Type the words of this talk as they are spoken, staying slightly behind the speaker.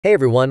Hey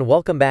everyone,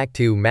 welcome back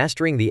to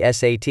Mastering the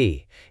SAT.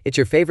 It's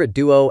your favorite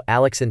duo,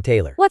 Alex and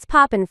Taylor. What's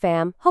poppin',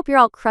 fam? Hope you're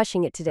all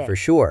crushing it today. For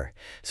sure.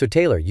 So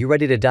Taylor, you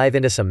ready to dive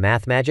into some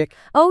math magic?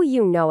 Oh,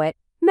 you know it.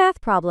 Math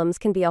problems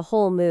can be a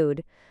whole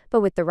mood. But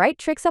with the right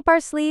tricks up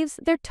our sleeves,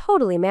 they're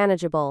totally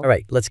manageable. All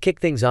right, let's kick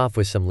things off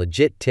with some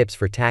legit tips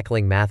for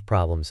tackling math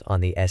problems on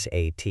the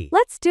SAT.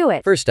 Let's do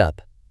it. First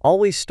up,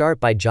 always start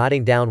by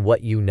jotting down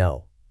what you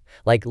know.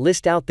 Like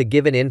list out the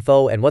given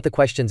info and what the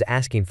question's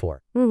asking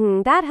for.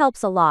 That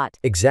helps a lot.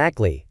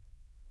 Exactly.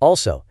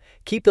 Also,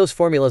 keep those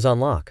formulas on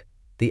lock.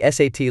 The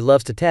SAT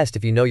loves to test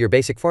if you know your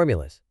basic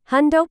formulas.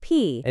 Hundo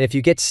P. And if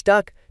you get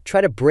stuck,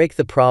 try to break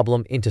the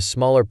problem into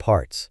smaller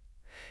parts.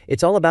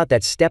 It's all about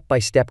that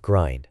step-by-step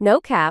grind. No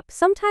cap,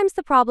 sometimes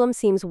the problem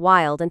seems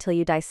wild until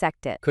you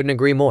dissect it. Couldn't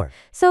agree more.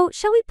 So,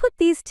 shall we put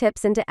these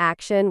tips into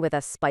action with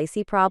a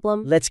spicy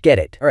problem? Let's get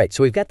it. All right,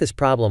 so we've got this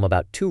problem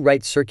about two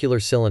right circular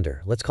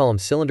cylinder. Let's call them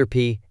cylinder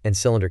P and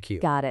cylinder Q.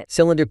 Got it.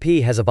 Cylinder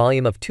P has a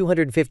volume of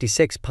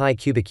 256 pi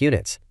cubic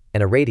units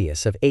and a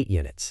radius of 8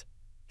 units.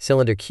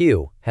 Cylinder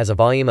Q has a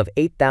volume of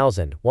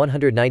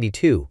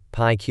 8,192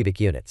 pi cubic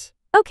units.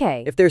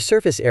 Okay. If their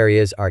surface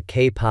areas are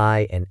k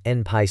pi and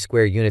n pi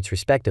square units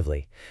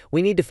respectively,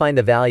 we need to find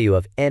the value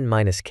of n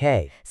minus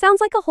k. Sounds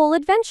like a whole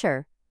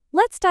adventure.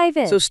 Let's dive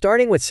in. So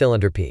starting with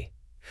cylinder P,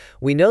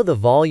 we know the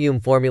volume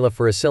formula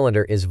for a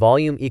cylinder is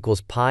volume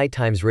equals pi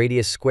times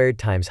radius squared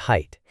times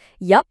height.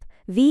 Yup,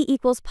 V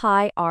equals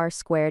pi r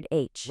squared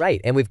h.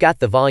 Right, and we've got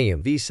the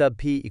volume, V sub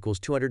p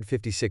equals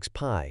 256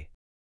 pi.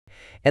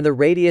 And the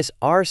radius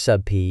r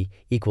sub p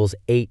equals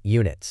 8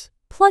 units.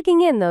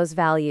 Plugging in those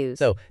values.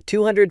 So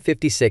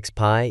 256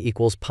 pi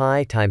equals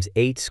pi times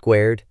 8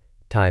 squared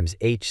times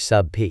h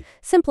sub p.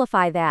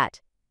 Simplify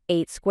that.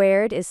 8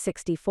 squared is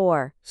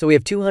 64. So we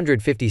have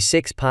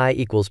 256 pi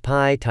equals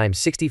pi times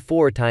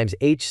 64 times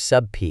h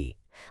sub p.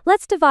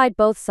 Let's divide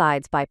both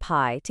sides by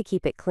pi to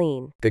keep it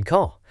clean. Good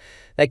call.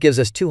 That gives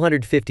us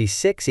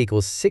 256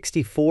 equals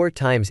 64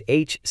 times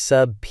h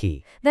sub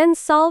p. Then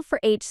solve for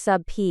h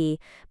sub p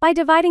by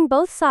dividing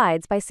both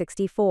sides by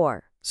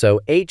 64.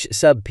 So h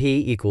sub p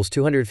equals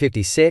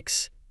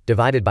 256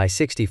 divided by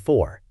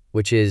 64,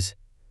 which is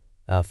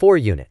 4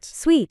 units.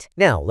 Sweet.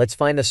 Now, let's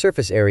find the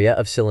surface area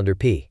of cylinder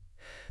P.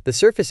 The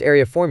surface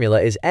area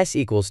formula is S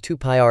equals 2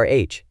 pi r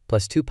h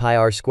plus 2 pi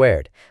r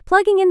squared.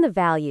 Plugging in the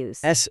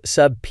values. S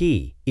sub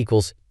P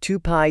equals 2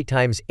 pi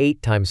times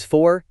 8 times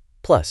 4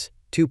 plus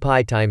 2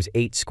 pi times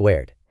 8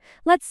 squared.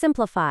 Let's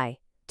simplify.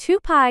 2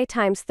 pi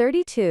times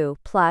 32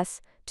 plus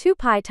 2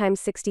 pi times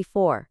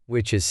 64.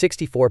 Which is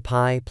 64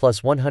 pi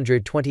plus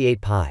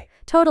 128 pi.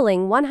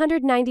 Totaling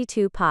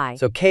 192 pi.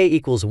 So K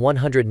equals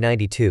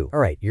 192. All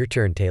right, your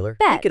turn, Taylor.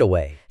 Bet. Take it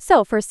away.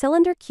 So for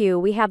cylinder Q,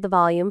 we have the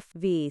volume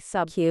V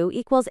sub Q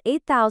equals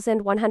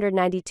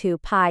 8,192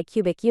 pi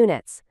cubic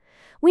units.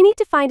 We need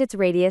to find its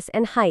radius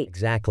and height.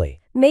 Exactly.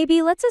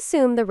 Maybe let's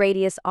assume the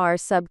radius r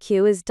sub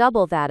Q is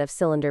double that of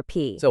cylinder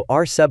P. So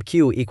R sub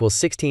Q equals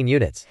 16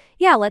 units.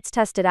 Yeah, let's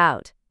test it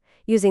out.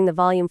 Using the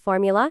volume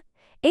formula,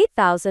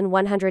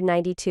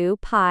 8,192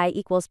 pi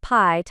equals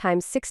pi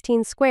times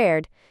 16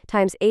 squared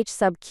times h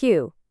sub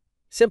Q.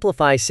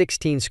 Simplify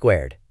 16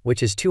 squared,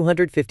 which is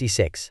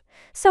 256.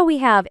 So we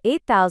have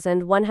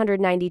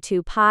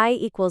 8,192 pi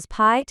equals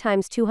pi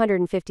times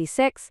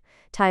 256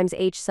 times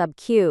h sub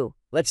Q.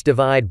 Let's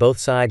divide both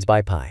sides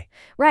by pi.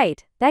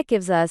 Right, that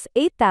gives us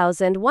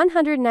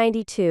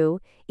 8,192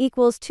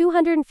 equals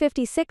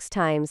 256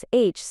 times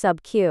h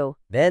sub Q.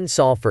 Then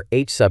solve for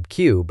h sub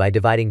Q by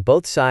dividing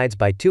both sides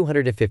by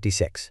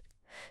 256.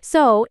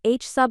 So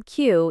h sub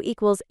Q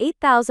equals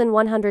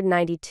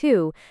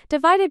 8,192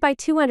 divided by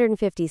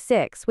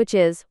 256, which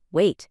is,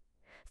 wait,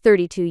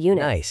 32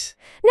 units. Nice.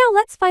 Now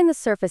let's find the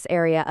surface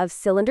area of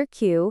cylinder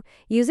Q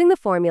using the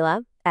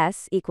formula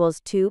S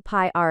equals 2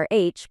 pi r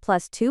h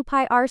plus 2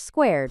 pi r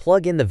squared.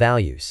 Plug in the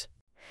values.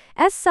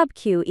 S sub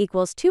Q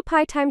equals 2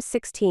 pi times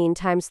 16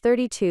 times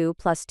 32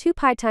 plus 2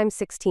 pi times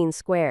 16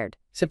 squared.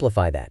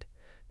 Simplify that.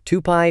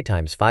 2 pi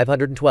times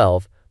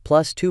 512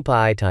 plus 2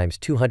 pi times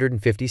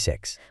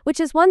 256. Which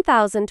is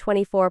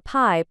 1,024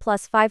 pi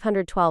plus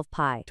 512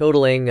 pi.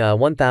 Totaling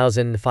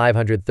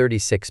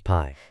 1,536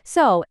 pi.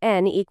 So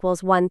n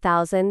equals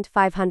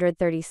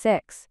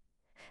 1,536.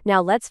 Now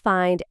let's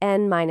find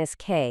n minus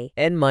k.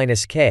 N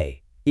minus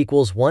k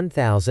equals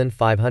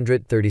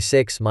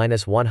 1,536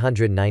 minus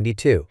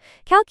 192.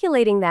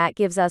 Calculating that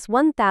gives us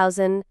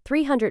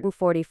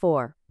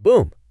 1,344.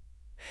 Boom!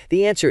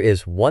 The answer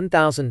is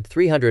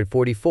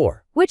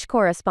 1,344. Which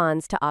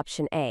corresponds to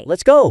option A.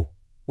 Let's go!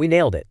 We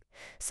nailed it.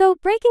 So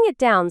breaking it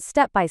down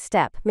step by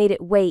step made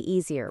it way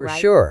easier, For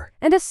right? sure.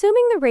 And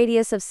assuming the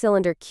radius of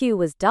cylinder Q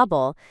was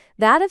double,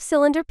 that of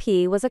cylinder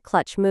P was a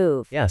clutch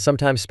move. Yeah,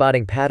 sometimes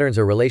spotting patterns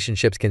or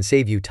relationships can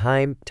save you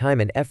time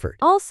and effort.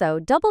 Also,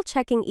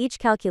 double-checking each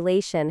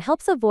calculation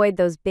helps avoid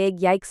those big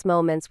yikes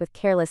moments with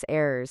careless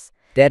errors.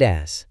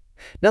 Deadass.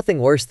 Nothing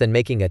worse than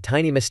making a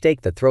tiny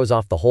mistake that throws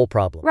off the whole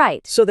problem.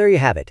 Right. So there you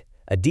have it.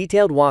 A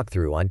detailed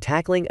walkthrough on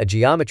tackling a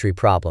geometry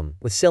problem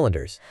with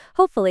cylinders.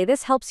 Hopefully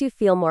this helps you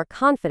feel more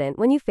confident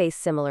when you face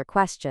similar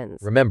questions.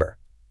 Remember,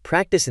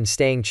 Practice and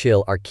staying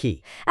chill are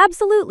key.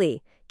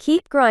 Absolutely.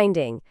 Keep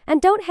grinding,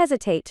 and don't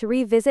hesitate to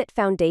revisit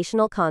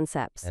foundational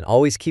concepts. And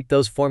always keep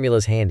those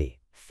formulas handy.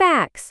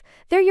 Facts.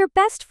 They're your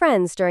best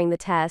friends during the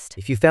test.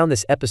 If you found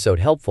this episode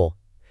helpful,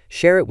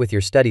 share it with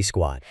your study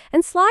squad.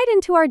 And slide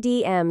into our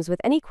DMs with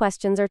any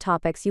questions or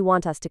topics you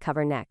want us to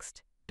cover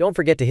next. Don't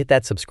forget to hit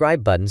that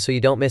subscribe button so you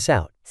don't miss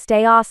out.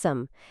 Stay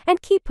awesome,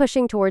 and keep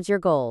pushing towards your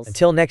goals.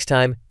 Until next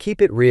time,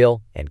 keep it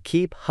real and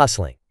keep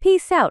hustling.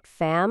 Peace out,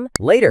 fam.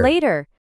 Later. Later.